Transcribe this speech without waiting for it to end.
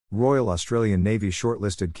Royal Australian Navy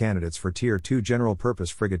shortlisted candidates for Tier 2 General Purpose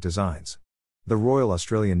Frigate designs. The Royal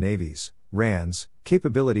Australian Navy's RANS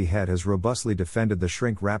capability head has robustly defended the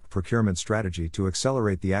shrink-wrapped procurement strategy to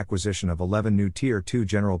accelerate the acquisition of 11 new Tier 2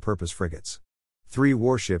 General Purpose frigates. 3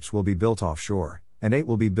 warships will be built offshore, and 8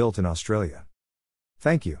 will be built in Australia.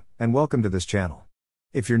 Thank you, and welcome to this channel.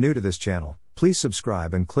 If you're new to this channel, please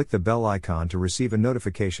subscribe and click the bell icon to receive a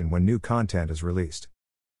notification when new content is released.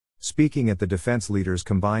 Speaking at the Defence Leaders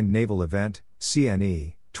Combined Naval Event,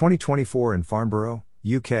 CNE, 2024 in Farnborough,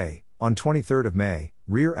 UK, on 23 May,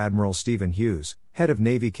 Rear Admiral Stephen Hughes, head of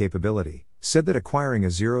Navy Capability, said that acquiring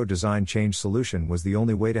a zero design change solution was the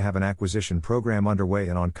only way to have an acquisition program underway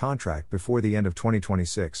and on contract before the end of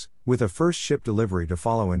 2026, with a first ship delivery to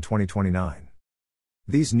follow in 2029.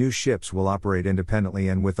 These new ships will operate independently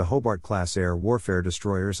and with the Hobart-class air warfare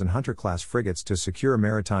destroyers and Hunter-class frigates to secure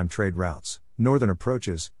maritime trade routes, northern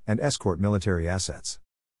approaches, and escort military assets.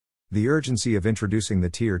 The urgency of introducing the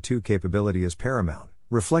Tier 2 capability is paramount,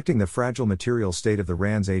 reflecting the fragile material state of the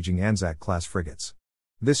RAN's aging ANZAC-class frigates.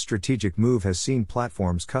 This strategic move has seen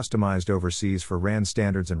platforms customized overseas for RAN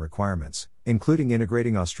standards and requirements, including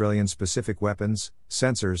integrating Australian-specific weapons,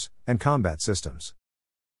 sensors, and combat systems.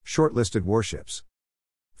 Shortlisted warships.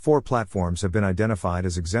 4 platforms have been identified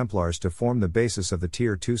as exemplars to form the basis of the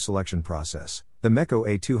Tier 2 selection process: the MEKO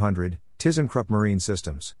A200, ThyssenKrupp Marine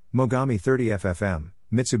Systems, MOGAMI 30 FFM,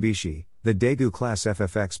 Mitsubishi, the DAEGU-CLASS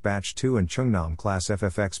FFX Batch 2 and Chungnam-class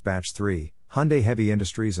FFX Batch 3, Hyundai Heavy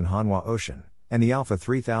Industries and Hanwha Ocean, and the ALFA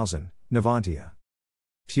 3000, Navantia.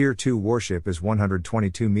 Tier 2 warship is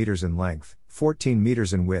 122 meters in length, 14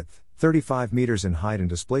 meters in width, 35 meters in height and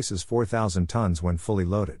displaces 4,000 tons when fully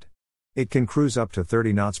loaded. It can cruise up to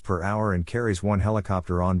 30 knots per hour and carries 1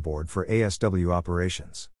 helicopter on board for ASW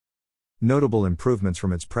operations. Notable improvements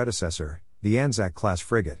from its predecessor, the ANZAC-class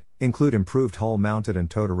frigate, include improved hull-mounted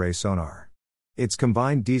and towed-array sonar. Its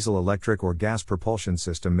combined diesel-electric or gas propulsion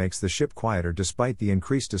system makes the ship quieter despite the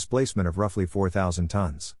increased displacement of roughly 4,000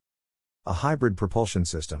 tons. A hybrid propulsion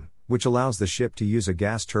system, which allows the ship to use a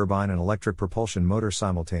gas turbine and electric propulsion motor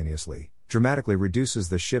simultaneously, dramatically reduces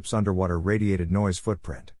the ship's underwater radiated noise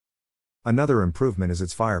footprint. Another improvement is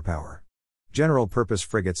its firepower. General-purpose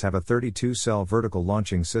frigates have a 32-cell vertical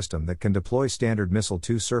launching system that can deploy standard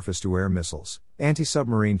Missile-2 surface-to-air missiles,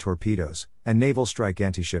 anti-submarine torpedoes, and naval strike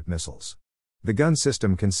anti-ship missiles. The gun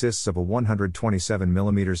system consists of a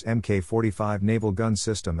 127mm Mk-45 naval gun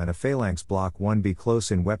system and a Phalanx Block 1B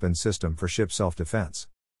close-in weapon system for ship self-defense.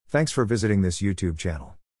 Thanks for visiting this YouTube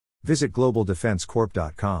channel. Visit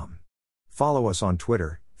globaldefensecorp.com. Follow us on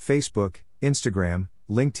Twitter, Facebook, Instagram,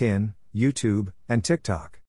 LinkedIn, YouTube, and TikTok.